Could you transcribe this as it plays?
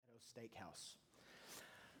steakhouse.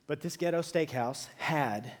 But this ghetto steakhouse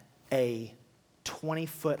had a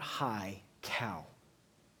 20-foot high cow.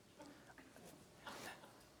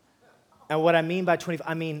 And what I mean by 20,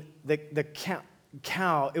 I mean the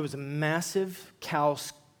cow, it was a massive cow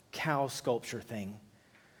sculpture thing,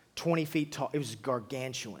 20 feet tall. It was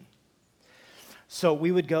gargantuan. So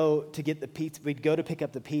we would go to get the pizza, we'd go to pick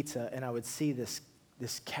up the pizza, and I would see this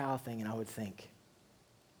cow thing, and I would think,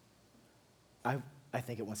 I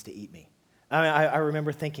think it wants to eat me. I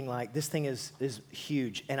remember thinking, like, this thing is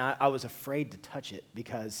huge, and I was afraid to touch it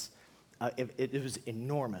because it was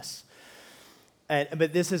enormous.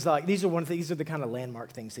 But these are the kind of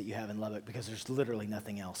landmark things that you have in Lubbock because there's literally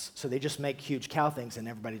nothing else. So they just make huge cow things, and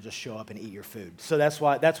everybody just show up and eat your food. So that's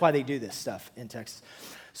why they do this stuff in Texas.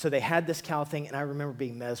 So they had this cow thing, and I remember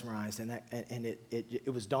being mesmerized, and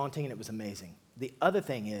it was daunting and it was amazing. The other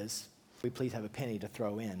thing is, we please have a penny to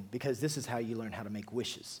throw in, because this is how you learn how to make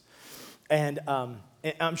wishes. And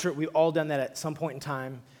I'm sure we've all done that at some point in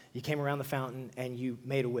time. You came around the fountain and you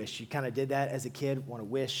made a wish. You kind of did that as a kid, want to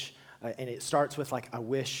wish. And it starts with like, I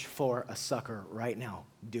wish for a sucker right now.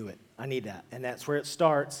 Do it. I need that. And that's where it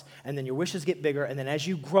starts. And then your wishes get bigger. And then as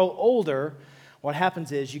you grow older, what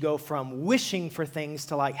happens is you go from wishing for things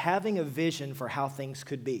to like having a vision for how things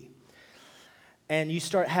could be. And you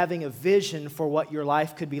start having a vision for what your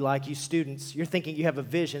life could be like. You students, you're thinking you have a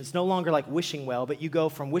vision. It's no longer like wishing well, but you go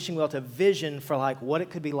from wishing well to vision for like what it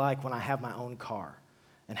could be like when I have my own car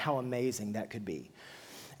and how amazing that could be.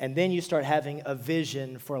 And then you start having a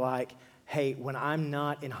vision for like, hey, when I'm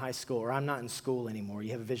not in high school or I'm not in school anymore,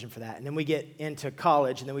 you have a vision for that. And then we get into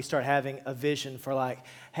college, and then we start having a vision for like,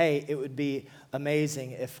 hey, it would be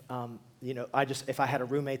amazing if, if I had a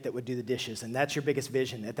roommate that would do the dishes. And that's your biggest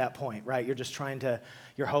vision at that point, right?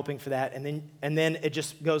 You're hoping for that. And then it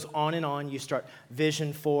just goes on and on. You start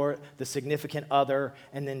vision for the significant other,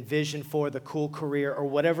 and then vision for the cool career or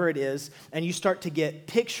whatever it is. And you start to get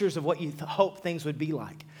pictures of what you hope things would be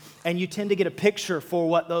like. And you tend to get a picture for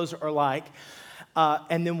what those are like.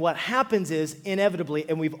 And then what happens is, inevitably,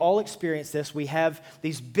 and we've all experienced this, we have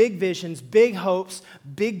these big visions, big hopes,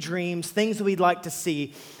 big dreams, things that we'd like to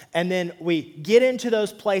see. And then we get into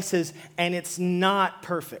those places, and it's not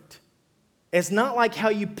perfect. It's not like how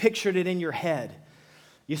you pictured it in your head.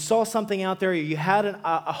 You saw something out there, or you had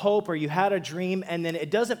a hope, or you had a dream, and then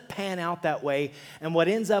it doesn't pan out that way. And what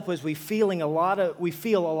ends up is we feel a lot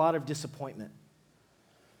of disappointment.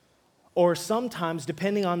 Or sometimes,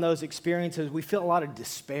 depending on those experiences, we feel a lot of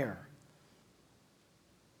despair.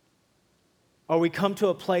 Or we come to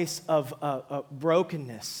a place of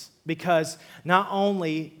brokenness because not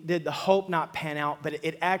only did the hope not pan out, but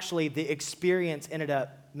the experience ended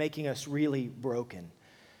up making us really broken.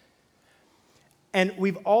 And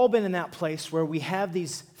we've all been in that place where we have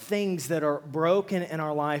these things that are broken in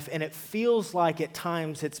our life, and it feels like at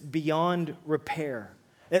times it's beyond repair.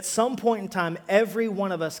 At some point in time, every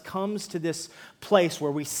one of us comes to this place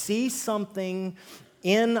where we see something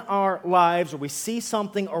in our lives, or we see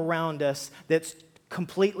something around us that's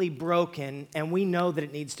completely broken, and we know that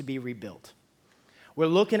it needs to be rebuilt. We're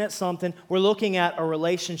looking at something, we're looking at a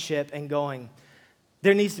relationship and going,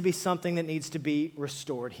 there needs to be something that needs to be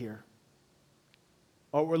restored here.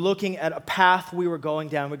 Or we're looking at a path we were going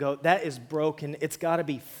down, we go, that is broken, it's got to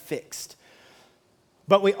be fixed.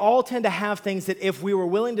 But we all tend to have things that if we were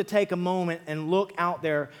willing to take a moment and look out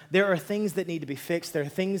there are things that need to be fixed. There are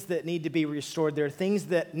things that need to be restored. There are things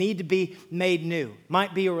that need to be made new.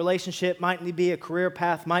 Might be a relationship, might be a career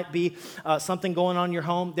path, might be something going on in your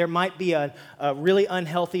home. There might be a really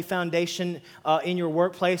unhealthy foundation in your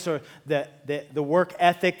workplace, or the work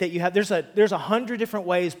ethic that you have. There's 100 different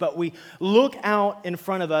ways, but we look out in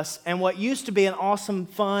front of us, and what used to be an awesome,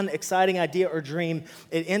 fun, exciting idea or dream,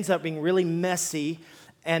 it ends up being really messy.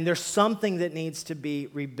 And there's something that needs to be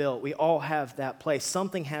rebuilt. We all have that place.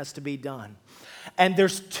 Something has to be done. And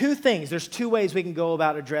there's two ways we can go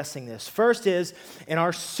about addressing this. First is, in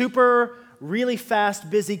our super, really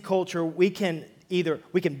fast, busy culture, we can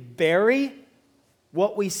bury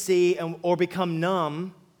what we see or become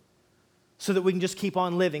numb so that we can just keep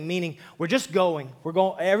on living, meaning we're just going.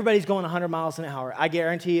 Everybody's going 100 miles an hour. I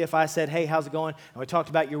guarantee you if I said, hey, how's it going? And we talked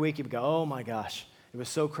about your week, you'd go, oh my gosh, it was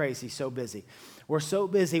so crazy, so busy. We're so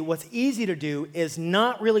busy. What's easy to do is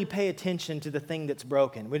not really pay attention to the thing that's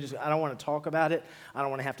broken. I don't want to talk about it. I don't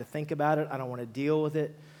want to have to think about it. I don't want to deal with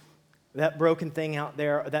it. That broken thing out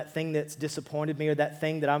there, or that thing that's disappointed me, or that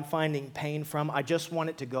thing that I'm finding pain from, I just want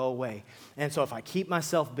it to go away. And so if I keep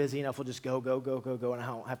myself busy enough, we'll just go, and I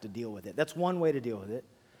don't have to deal with it. That's one way to deal with it.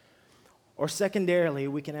 Or secondarily,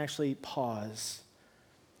 we can actually pause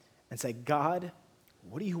and say, God,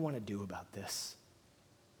 what do you want to do about this?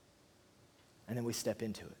 and then we step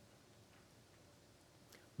into it.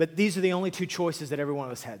 But these are the only two choices that every one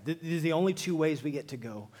of us had. These are the only two ways we get to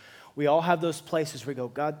go. We all have those places where we go,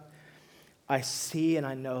 God, I see and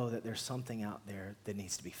I know that there's something out there that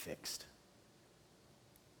needs to be fixed.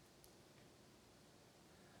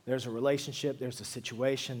 There's a relationship, there's a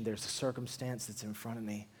situation, there's a circumstance that's in front of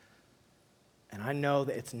me. And I know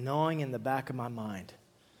that it's gnawing in the back of my mind.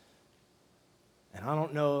 And I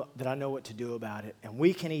don't know that I know what to do about it. And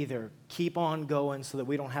we can either keep on going so that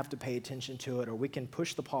we don't have to pay attention to it, or we can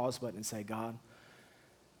push the pause button and say, God,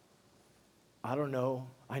 I don't know.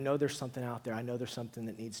 I know there's something out there. I know there's something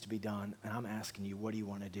that needs to be done. And I'm asking you, what do you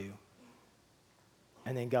want to do?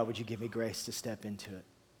 And then, God, would you give me grace to step into it?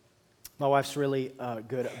 My wife's really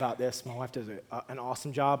good about this. My wife does an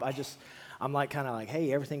awesome job. I'm like kind of like,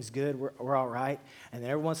 hey, everything's good. We're all right. And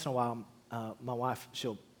then every once in a while, my wife,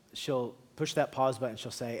 she'll push that pause button.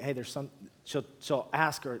 She'll say, hey, she'll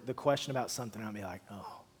ask her the question about something. And I'll be like,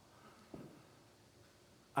 oh,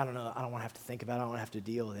 I don't know. I don't want to have to think about it. I don't want to have to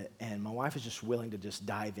deal with it. And my wife is just willing to just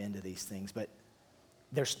dive into these things. But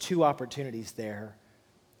there's two opportunities there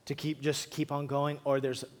to keep on going, or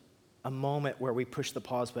there's a moment where we push the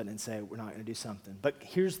pause button and say, we're not going to do something. But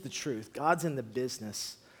here's the truth. God's in the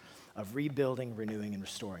business of rebuilding, renewing, and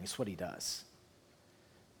restoring. It's what he does.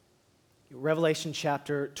 Revelation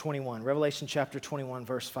chapter 21,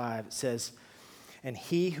 verse 5 says, and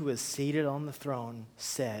he who is seated on the throne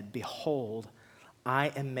said, behold, I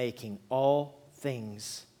am making all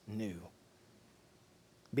things new.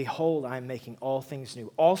 Behold, I am making all things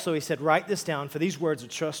new. Also, he said, write this down, for these words are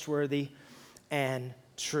trustworthy and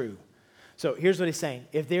true. So here's what he's saying.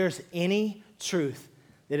 If there's any truth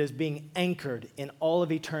that is being anchored in all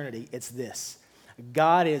of eternity, it's this.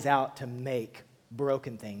 God is out to make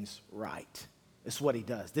broken things right. It's what he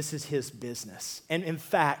does. This is his business. And in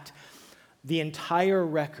fact, the entire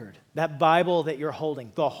record, that Bible that you're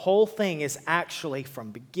holding, the whole thing is actually from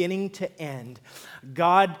beginning to end,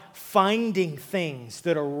 God finding things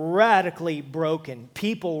that are radically broken,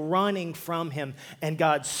 people running from him, and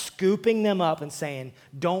God scooping them up and saying,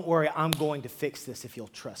 don't worry, I'm going to fix this if you'll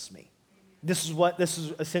trust me. This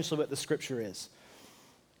is essentially what the scripture is.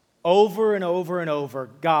 Over and over and over,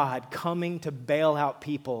 God coming to bail out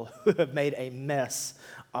people who have made a mess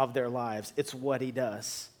of their lives. It's what he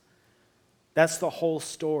does. That's the whole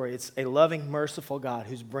story. It's a loving, merciful God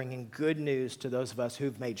who's bringing good news to those of us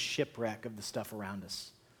who've made shipwreck of the stuff around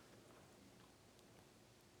us.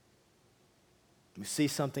 We see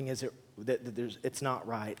something it's not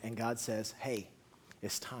right, and God says, hey,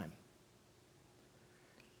 it's time.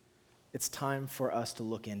 It's time for us to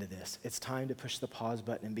look into this. It's time to push the pause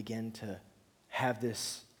button and begin to have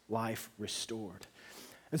this life restored.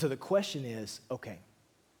 And so the question is, okay,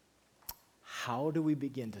 how do we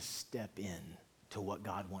begin to step in to what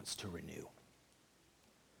God wants to renew?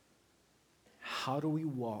 How do we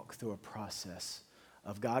walk through a process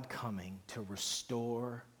of God coming to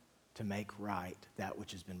restore, to make right that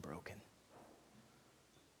which has been broken?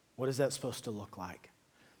 What is that supposed to look like?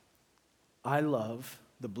 I love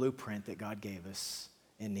the blueprint that God gave us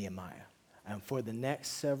in Nehemiah. And for the next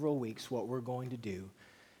several weeks, what we're going to do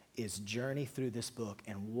is journey through this book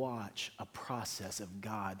and watch a process of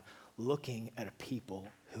God looking at a people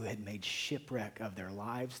who had made shipwreck of their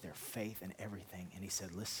lives, their faith, and everything. And he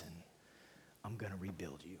said, listen, I'm going to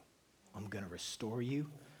rebuild you. I'm going to restore you.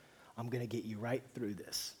 I'm going to get you right through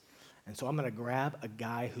this. And so I'm going to grab a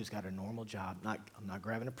guy who's got a normal job. I'm not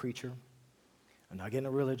grabbing a preacher. I'm not getting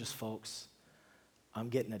a religious folks. I'm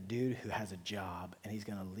getting a dude who has a job, and he's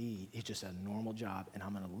going to lead. He's just a normal job, and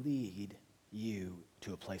I'm going to lead you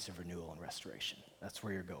to a place of renewal and restoration. That's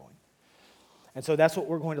where you're going. And so that's what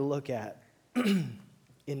we're going to look at in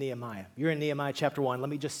Nehemiah. You're in Nehemiah chapter 1. Let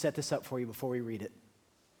me just set this up for you before we read it.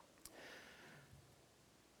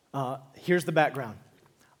 Here's the background.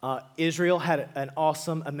 Israel had an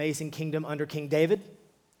awesome, amazing kingdom under King David.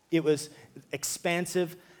 It was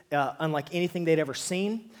expansive, unlike anything they'd ever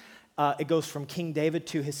seen. It goes from King David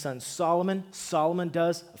to his son Solomon. Solomon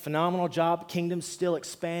does a phenomenal job. Kingdom's still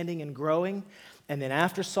expanding and growing. And then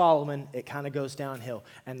after Solomon, it kind of goes downhill.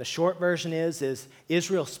 And the short version is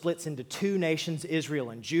Israel splits into two nations, Israel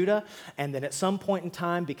and Judah. And then at some point in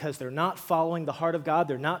time, because they're not following the heart of God,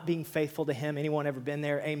 they're not being faithful to him. Anyone ever been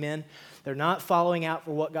there? Amen. They're not following out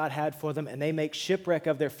for what God had for them, and they make shipwreck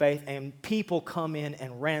of their faith, and people come in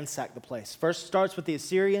and ransack the place. First starts with the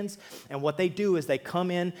Assyrians, and what they do is they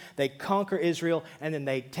come in, they conquer Israel, and then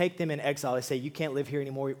they take them in exile. They say, you can't live here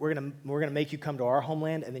anymore. We're gonna make you come to our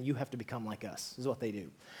homeland, and then you have to become like us. is what they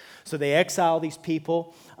do. So they exile these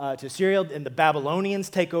people to Assyria, and the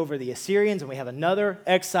Babylonians take over the Assyrians, and we have another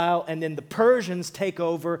exile, and then the Persians take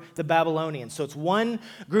over the Babylonians. So it's one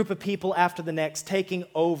group of people after the next taking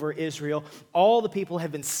over Israel. All the people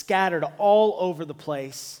have been scattered all over the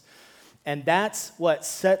place, and that's what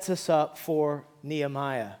sets us up for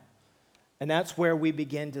Nehemiah. And that's where we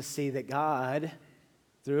begin to see that God,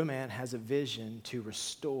 through a man, has a vision to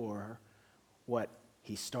restore what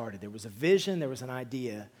he started. There was a vision, there was an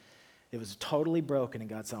idea. It was totally broken, and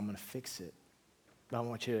God said, I'm going to fix it. But I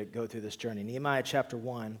want you to go through this journey. Nehemiah chapter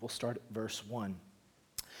 1, we'll start at verse 1.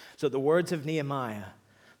 So the words of Nehemiah,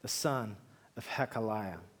 the son of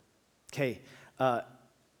Hekeliah. Okay, let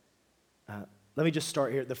me just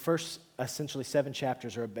start here. The first, essentially, 7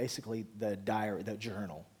 chapters are basically the diary, the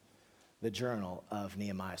journal of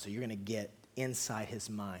Nehemiah. So you're going to get inside his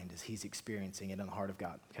mind as he's experiencing it in the heart of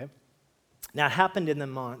God, okay? Now, it happened in the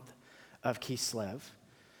month of Kislev,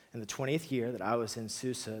 in the 20th year that I was in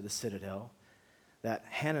Susa, the citadel, that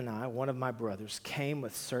Hanani, one of my brothers, came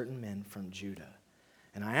with certain men from Judah.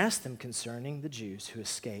 And I asked them concerning the Jews who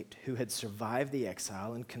escaped, who had survived the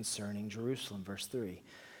exile, and concerning Jerusalem, verse 3.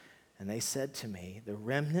 And they said to me, the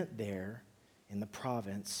remnant there in the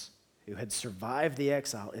province who had survived the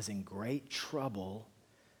exile is in great trouble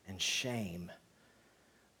and shame.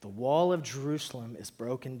 The wall of Jerusalem is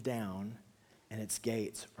broken down, and its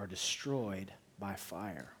gates are destroyed by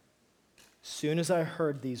fire. Soon as I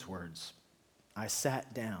heard these words, I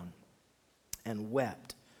sat down and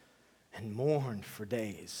wept and mourned for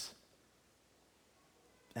days.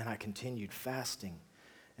 And I continued fasting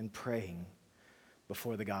and praying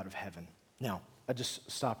before the God of heaven. Now, I just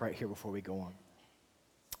stop right here before we go on.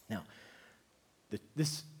 Now,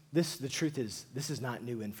 the truth is, this is not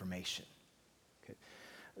new information. Okay?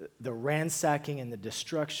 The ransacking and the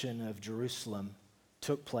destruction of Jerusalem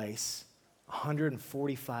took place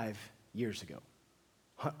 145 years ago,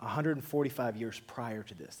 145 years prior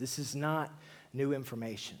to this. This is not new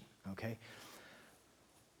information, okay?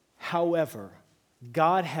 However,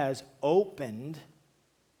 God has opened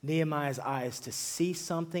Nehemiah's eyes to see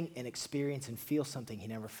something and experience and feel something he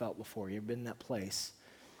never felt before. You've been in that place.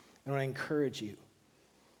 I want to encourage you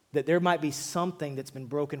that there might be something that's been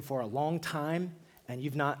broken for a long time and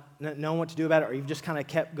you've not known what to do about it, or you've just kind of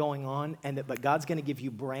kept going on, but God's going to give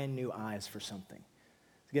you brand new eyes for something.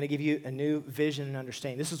 He's going to give you a new vision and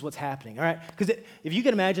understanding. This is what's happening, all right? Because if you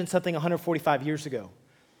can imagine something 145 years ago,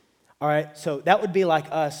 all right, so that would be like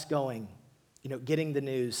us going, getting the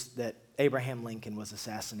news that Abraham Lincoln was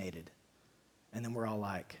assassinated, and then we're all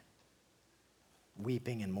like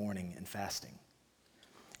weeping and mourning and fasting.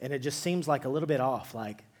 And it just seems like a little bit off,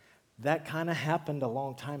 like that kind of happened a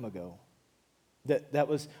long time ago. That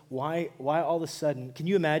was why all of a sudden, can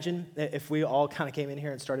you imagine if we all kind of came in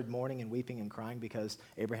here and started mourning and weeping and crying because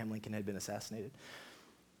Abraham Lincoln had been assassinated?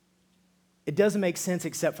 It doesn't make sense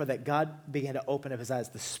except for that God began to open up his eyes.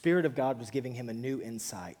 The Spirit of God was giving him a new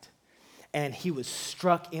insight. And he was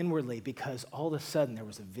struck inwardly because all of a sudden there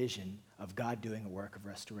was a vision of God doing a work of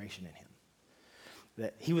restoration in him.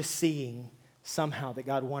 That he was seeing somehow that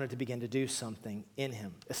God wanted to begin to do something in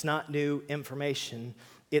him. It's not new information.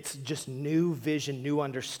 It's just new vision, new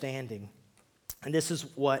understanding. And this is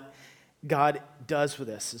what God does with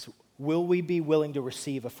us. Is will we be willing to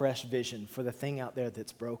receive a fresh vision for the thing out there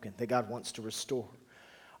that's broken, that God wants to restore?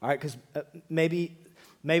 All right, because maybe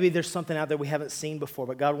there's something out there we haven't seen before,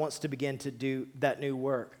 but God wants to begin to do that new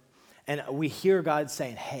work. And we hear God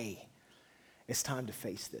saying, hey, it's time to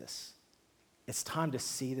face this. It's time to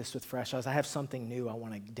see this with fresh eyes. I have something new I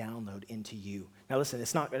want to download into you. Now listen,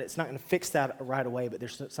 it's not going to fix that right away, but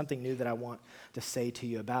there's something new that I want to say to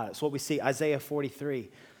you about it. So what we see, Isaiah 43,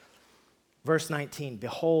 verse 19,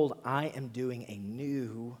 behold, I am doing a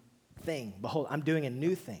new thing. Behold, I'm doing a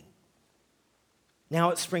new thing.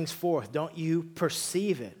 Now it springs forth. Don't you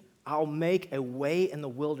perceive it? I'll make a way in the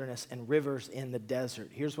wilderness and rivers in the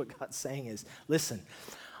desert. Here's what God's saying is, listen,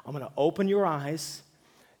 I'm going to open your eyes.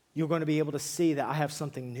 You're going to be able to see that I have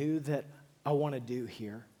something new that I want to do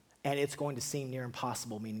here. And it's going to seem near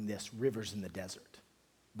impossible, meaning this, rivers in the desert.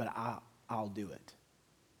 But I'll do it.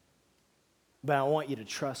 But I want you to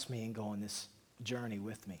trust me and go on this journey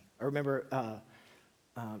with me. I remember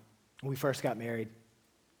when we first got married.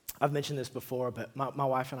 I've mentioned this before, but my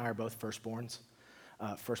wife and I are both firstborn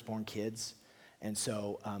kids. And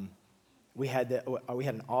so we had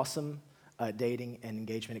an awesome dating and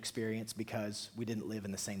engagement experience because we didn't live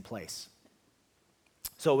in the same place.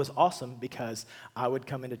 So it was awesome because I would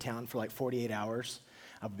come into town for like 48 hours.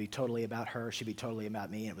 I would be totally about her. She'd be totally about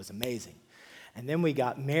me. And it was amazing. And then we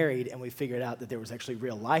got married and we figured out that there was actually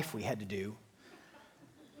real life we had to do.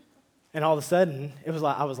 And all of a sudden, it was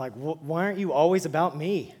like, I was like, why aren't you always about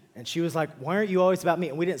me? And she was like, why aren't you always about me?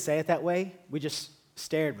 And we didn't say it that way. We just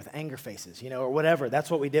stared with anger faces, or whatever.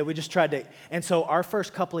 That's what we did. We just tried to. And so our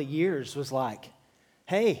first couple of years was like,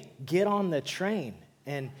 hey, get on the train.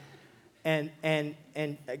 And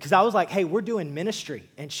because I was like, hey, we're doing ministry.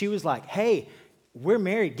 And she was like, hey, we're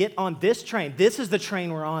married. Get on this train. This is the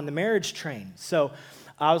train we're on, the marriage train. So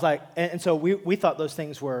I was like, and so we thought those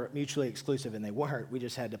things were mutually exclusive, and they weren't. We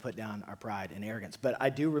just had to put down our pride and arrogance. But I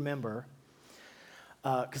do remember,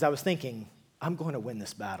 because I was thinking, I'm going to win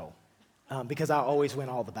this battle, because I always win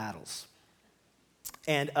all the battles.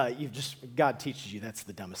 And God teaches you that's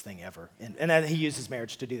the dumbest thing ever. And he uses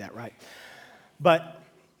marriage to do that, right? But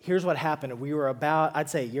here's what happened. We were about,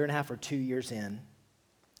 I'd say, a year and a half or 2 years in,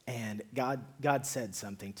 and God said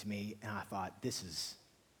something to me, and I thought, this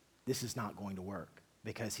is not going to work.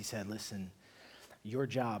 Because he said, listen, your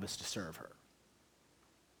job is to serve her.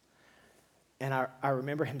 And I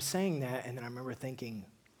remember him saying that, and then I remember thinking,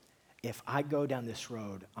 if I go down this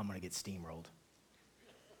road, I'm going to get steamrolled.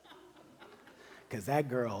 Because that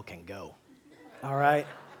girl can go, all right?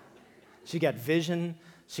 She got vision,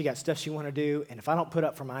 she got stuff she want to do, and if I don't put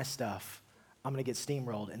up for my stuff, I'm going to get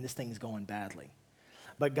steamrolled, and this thing's going badly.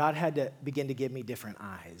 But God had to begin to give me different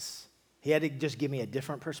eyes. He had to just give me a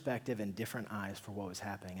different perspective and different eyes for what was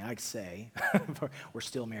happening. I'd say, we're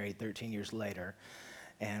still married 13 years later,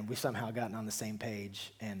 and we've somehow gotten on the same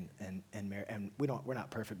page, and we're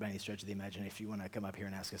not perfect by any stretch of the imagination. If you want to come up here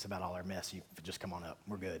and ask us about all our mess, you just come on up.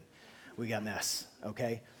 We're good. We got mess,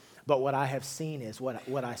 okay? But what I have seen is,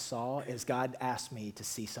 what I saw is God asked me to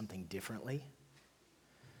see something differently.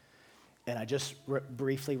 And I just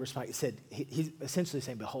briefly responded. He said, he's essentially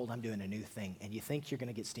saying, behold, I'm doing a new thing. And you think you're going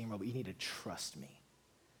to get steamrolled, but you need to trust me.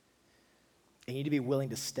 And you need to be willing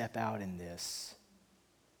to step out in this.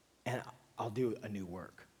 And I'll do a new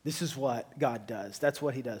work. This is what God does. That's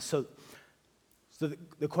what he does. So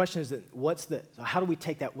the question is that how do we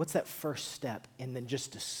take that? What's that first step in then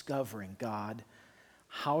just discovering God?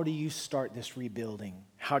 How do you start this rebuilding?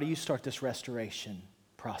 How do you start this restoration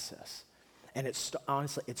process? And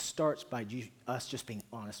honestly, it starts by us just being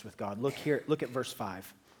honest with God. Look at verse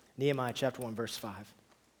 5. Nehemiah chapter 1, verse 5.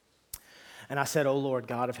 And I said, O Lord,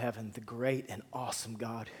 God of heaven, the great and awesome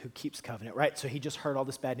God who keeps covenant. Right? So he just heard all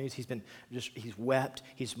this bad news. He's wept.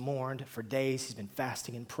 He's mourned for days. He's been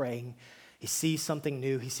fasting and praying. He sees something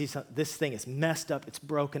new. He sees this thing is messed up. It's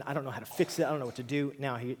broken. I don't know how to fix it. I don't know what to do.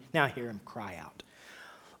 Now I hear him cry out.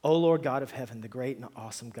 O Lord, God of heaven, the great and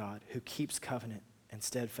awesome God who keeps covenant and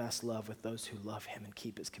steadfast love with those who love him and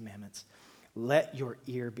keep his commandments. Let your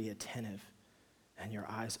ear be attentive and your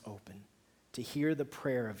eyes open to hear the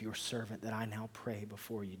prayer of your servant that I now pray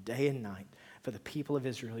before you day and night for the people of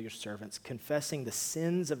Israel, your servants, confessing the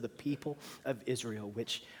sins of the people of Israel,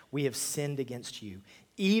 which we have sinned against you.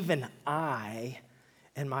 Even I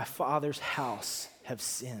and my father's house have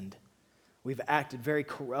sinned. We've acted very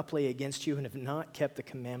corruptly against you and have not kept the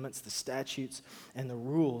commandments, the statutes, and the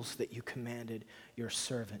rules that you commanded your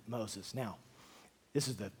servant Moses. Now, this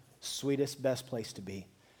is the sweetest, best place to be,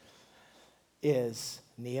 is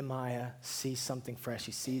Nehemiah sees something fresh.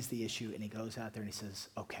 He sees the issue, and he goes out there and he says,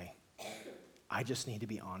 okay, I just need to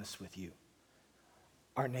be honest with you.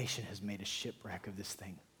 Our nation has made a shipwreck of this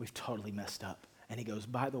thing. We've totally messed up. And he goes,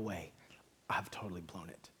 by the way, I've totally blown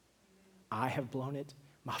it. I have blown it.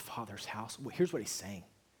 My father's house. Well, here's what he's saying.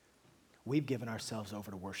 We've given ourselves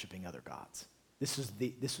over to worshiping other gods. This was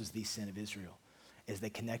the sin of Israel, is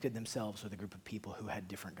they connected themselves with a group of people who had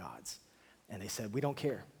different gods. And they said, we don't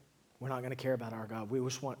care. We're not going to care about our God.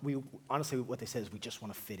 Honestly, what they said is we just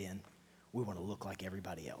want to fit in. We want to look like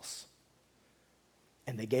everybody else.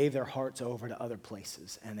 And they gave their hearts over to other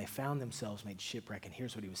places, and they found themselves made shipwreck. And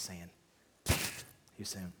here's what he was saying. He was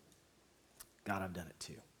saying, God, I've done it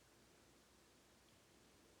too.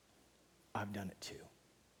 I've done it too.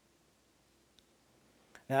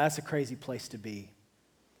 Now, that's a crazy place to be,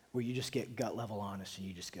 where you just get gut level honest and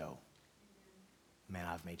you just go, man,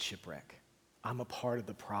 I've made shipwreck. I'm a part of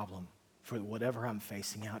the problem for whatever I'm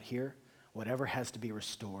facing out here, whatever has to be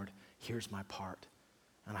restored, here's my part.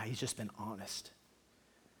 And he's just been honest.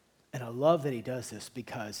 And I love that he does this,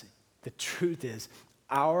 because the truth is,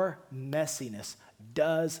 our messiness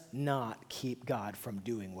does not keep God from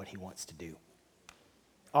doing what he wants to do.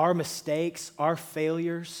 Our mistakes, our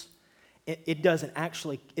failures, it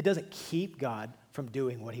doesn't keep God from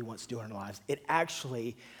doing what he wants to do in our lives. It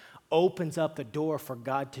actually opens up the door for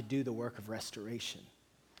God to do the work of restoration.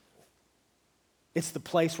 It's the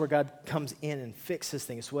place where God comes in and fixes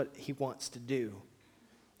things. It's what he wants to do.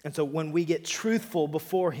 And so when we get truthful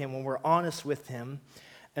before him, when we're honest with him,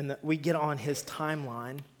 and that we get on his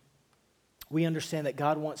timeline, We understand that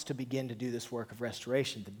God wants to begin to do this work of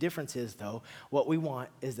restoration. The difference is, though, what we want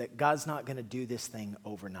is that God's not going to do this thing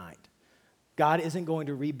overnight. God isn't going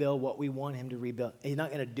to rebuild what we want him to rebuild. He's not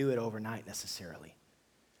going to do it overnight necessarily.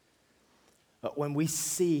 But when we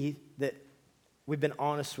see that we've been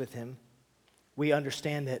honest with him, we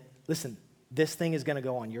understand that, listen, this thing is going to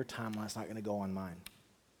go on your timeline. It's not going to go on mine.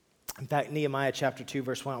 In fact, Nehemiah chapter 2,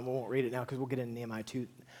 verse 1, we won't read it now because we'll get into Nehemiah 2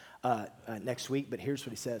 next week, but here's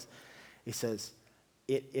what he says. He says,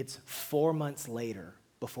 it's 4 months later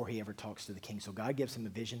before he ever talks to the king. So God gives him a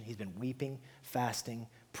vision. He's been weeping, fasting,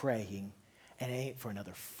 praying, and it ain't for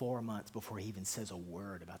another 4 months before he even says a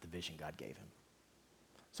word about the vision God gave him.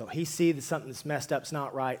 So he sees that something that's messed up, it's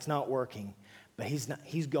not right, it's not working, but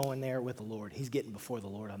he's going there with the Lord. He's getting before the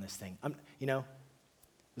Lord on this thing.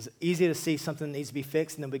 It's easy to see something that needs to be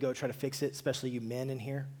fixed, and then we go try to fix it, especially you men in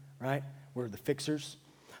here, right? We're the fixers.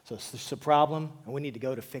 So it's just a problem, and we need to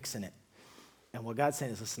go to fixing it. And what God's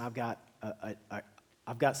saying is, listen, I've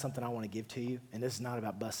got something I want to give to you, and this is not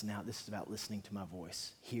about busting out. This is about listening to my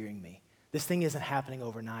voice, hearing me. This thing isn't happening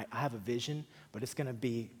overnight. I have a vision, but it's going to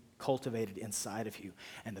be cultivated inside of you.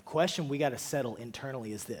 And the question we got to settle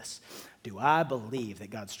internally is this: do I believe that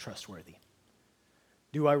God's trustworthy?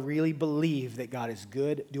 Do I really believe that God is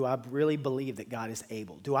good? Do I really believe that God is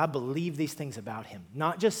able? Do I believe these things about him?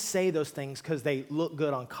 Not just say those things because they look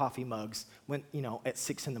good on coffee mugs when, at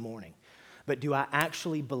 6 a.m, but do I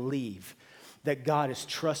actually believe that God is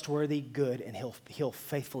trustworthy, good, and he'll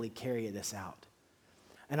faithfully carry this out?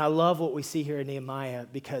 And I love what we see here in Nehemiah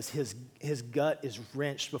because his gut is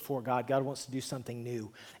wrenched before God. God wants to do something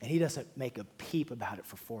new, and he doesn't make a peep about it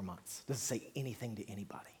for 4 months. Doesn't say anything to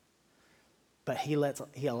anybody. But he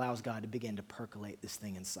allows God to begin to percolate this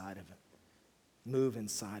thing inside of him, move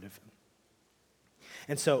inside of him.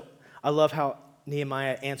 And so I love how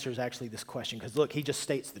Nehemiah answers actually this question because look, he just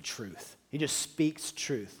states the truth. He just speaks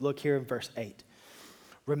truth. Look here in verse 8.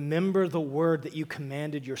 Remember the word that you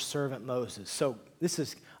commanded your servant Moses. So this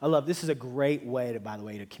is a great way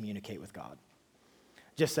to communicate with God.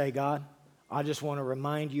 Just say, God, I just want to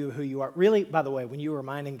remind you who you are. Really, by the way, when you're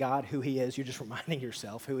reminding God who he is, you're just reminding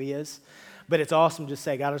yourself who he is. But it's awesome to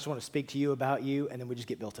say, God, I just want to speak to you about you, and then we just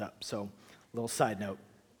get built up. So, little side note.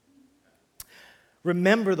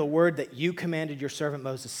 Remember the word that you commanded your servant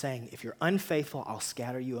Moses, saying, if you're unfaithful, I'll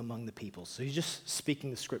scatter you among the peoples. So he's just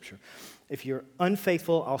speaking the scripture. If you're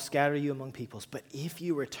unfaithful, I'll scatter you among peoples. But if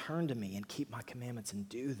you return to me and keep my commandments and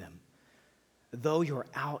do them, though your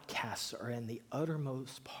outcasts are in the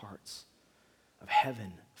uttermost parts of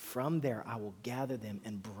heaven, from there I will gather them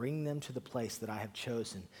and bring them to the place that I have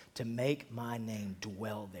chosen to make my name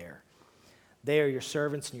dwell there. They are your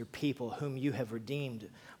servants and your people whom you have redeemed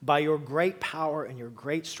by your great power and your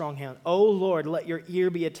great strong hand. O Lord, let your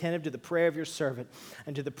ear be attentive to the prayer of your servant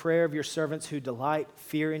and to the prayer of your servants who delight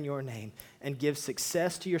fear in your name, and give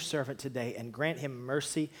success to your servant today and grant him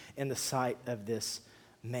mercy in the sight of this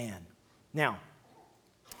man. Now,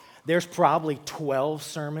 there's probably 12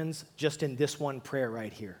 sermons just in this one prayer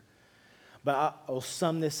right here. But I'll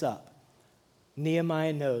sum this up.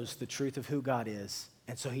 Nehemiah knows the truth of who God is,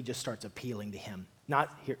 and so he just starts appealing to him.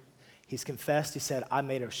 Not here. He's confessed. He said, I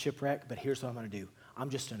made a shipwreck, but here's what I'm going to do. I'm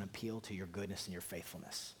just going to appeal to your goodness and your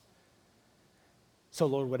faithfulness. So,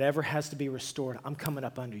 Lord, whatever has to be restored, I'm coming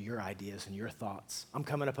up under your ideas and your thoughts. I'm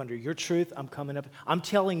coming up under your truth. I'm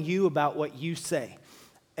telling you about what you say.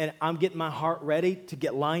 And I'm getting my heart ready to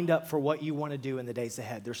get lined up for what you want to do in the days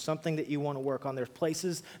ahead. There's something that you want to work on. There's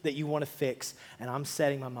places that you want to fix, and I'm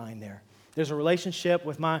setting my mind there. There's a relationship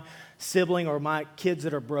with my sibling or my kids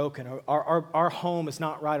that are broken, or our home is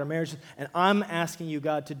not right, our marriage, and I'm asking you,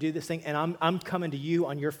 God, to do this thing, and I'm coming to you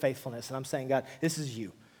on your faithfulness, and I'm saying, God, this is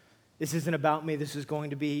you. This isn't about me. This is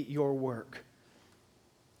going to be your work.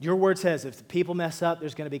 Your word says if the people mess up,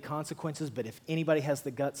 there's going to be consequences, but if anybody has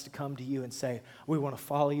the guts to come to you and say, we want to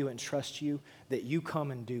follow you and trust you, that you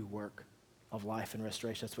come and do work of life and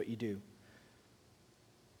restoration. That's what you do.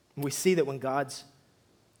 And we see that when God's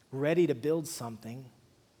ready to build something,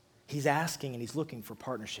 he's asking and he's looking for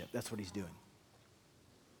partnership. That's what he's doing.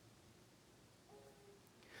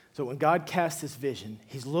 So when God casts this vision,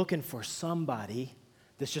 he's looking for somebody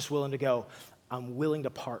that's just willing to go, I'm willing to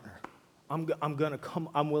partner. I'm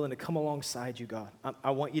willing to come alongside you, God.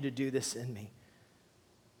 I want you to do this in me.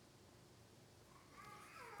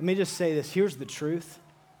 Let me just say this. Here's the truth.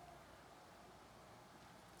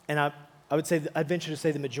 And I'd venture to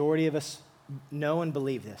say the majority of us know and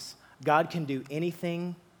believe this. God can do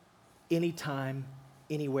anything, anytime,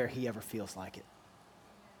 anywhere he ever feels like it.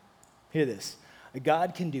 Hear this.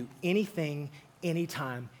 God can do anything,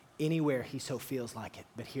 anytime, anywhere he so feels like it.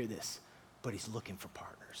 But hear this. But he's looking for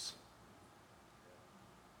partners.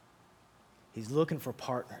 He's looking for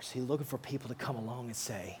partners. He's looking for people to come along and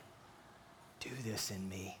say, do this in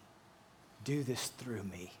me. Do this through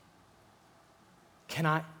me. Can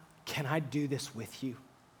I do this with you,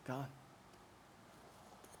 God?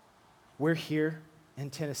 We're here in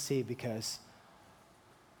Tennessee because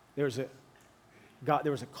there was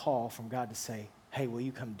a call from God to say, hey, will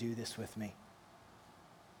you come do this with me?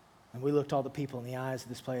 And we looked all the people in the eyes of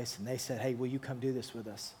this place, and they said, hey, will you come do this with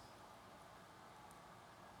us?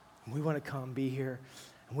 And we want to come be here,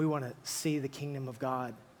 and we want to see the kingdom of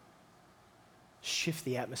God shift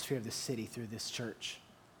the atmosphere of the city through this church.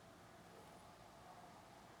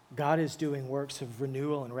 God is doing works of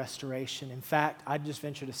renewal and restoration. In fact, I'd just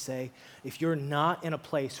venture to say, if you're not in a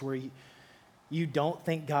place where you don't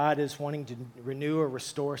think God is wanting to renew or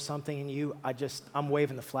restore something in you, I'm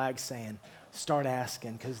waving the flag saying, start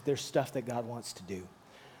asking, because there's stuff that God wants to do.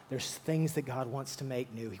 There's things that God wants to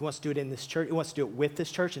make new. He wants to do it in this church. He wants to do it with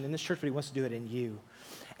this church and in this church, but he wants to do it in you.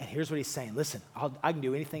 And here's what he's saying. Listen, I can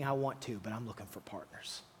do anything I want to, but I'm looking for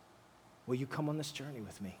partners. Will you come on this journey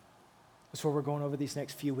with me? That's where we're going over these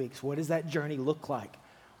next few weeks. What does that journey look like?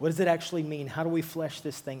 What does it actually mean? How do we flesh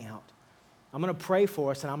this thing out? I'm going to pray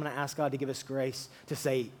for us, and I'm going to ask God to give us grace to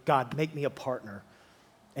say, God, make me a partner.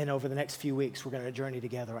 And over the next few weeks, we're going to journey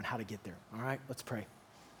together on how to get there. All right, let's pray.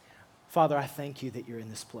 Father, I thank you that you're in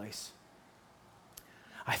this place.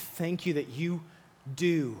 I thank you that you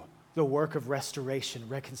do the work of restoration,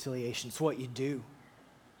 reconciliation. It's what you do.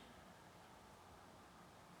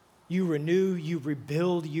 You renew, you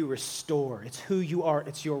rebuild, you restore. It's who you are.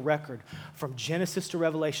 It's your record. From Genesis to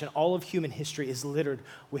Revelation, all of human history is littered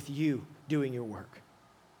with you doing your work.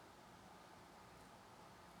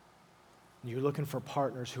 And you're looking for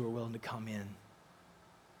partners who are willing to come in.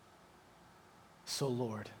 So,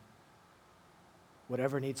 Lord,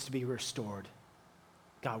 whatever needs to be restored,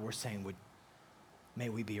 God, we're saying, may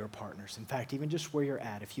we be your partners. In fact, even just where you're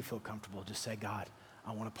at, if you feel comfortable, just say, God,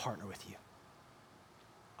 I want to partner with you.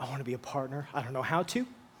 I want to be a partner. I don't know how to.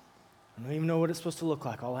 I don't even know what it's supposed to look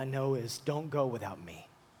like. All I know is don't go without me.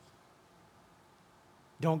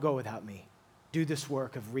 Don't go without me. Do this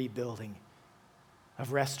work of rebuilding,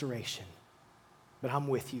 of restoration. But I'm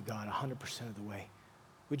with you, God, 100% of the way.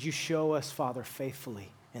 Would you show us, Father,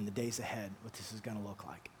 faithfully in the days ahead what this is going to look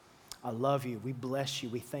like? I love you. We bless you.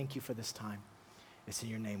 We thank you for this time. It's in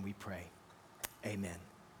your name we pray. Amen.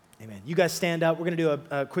 Amen. You guys stand up. We're going to do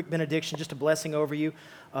a quick benediction, just a blessing over you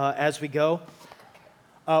as we go.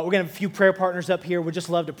 We're going to have a few prayer partners up here. We'd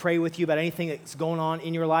just love to pray with you about anything that's going on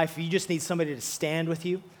in your life. If you just need somebody to stand with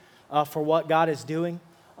you for what God is doing,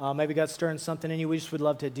 maybe God's stirring something in you, we just would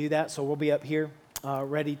love to do that. So we'll be up here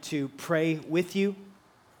ready to pray with you.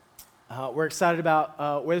 We're excited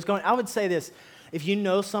about where it's going. I would say this. If you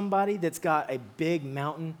know somebody that's got a big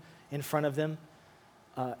mountain in front of them,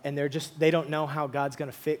 and they don't know how God's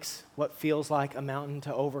going to fix what feels like a mountain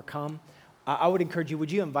to overcome, I would encourage you,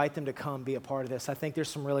 would you invite them to come be a part of this? I think there's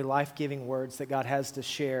some really life-giving words that God has to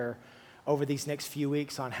share over these next few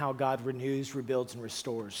weeks on how God renews, rebuilds, and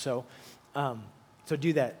restores. So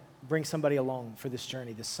do that. Bring somebody along for this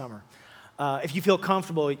journey this summer. If you feel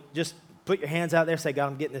comfortable, just put your hands out there, say, God,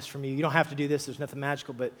 I'm getting this from you. You don't have to do this. There's nothing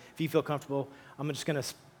magical, but if you feel comfortable, I'm just going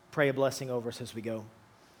to pray a blessing over us as we go.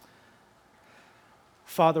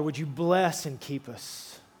 Father, would you bless and keep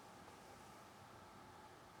us?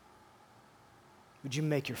 Would you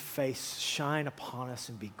make your face shine upon us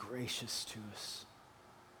and be gracious to us?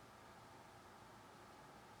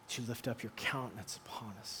 Would you lift up your countenance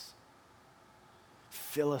upon us?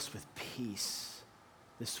 Fill us with peace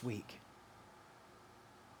this week.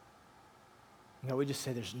 God, we just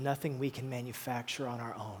say there's nothing we can manufacture on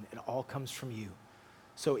our own. It all comes from you.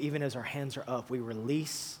 So even as our hands are up, we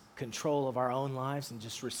release control of our own lives and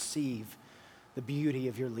just receive the beauty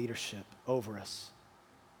of your leadership over us.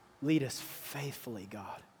 Lead us faithfully,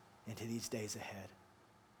 God, into these days ahead.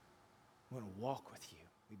 We want to walk with you.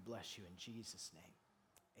 We bless you in Jesus' name.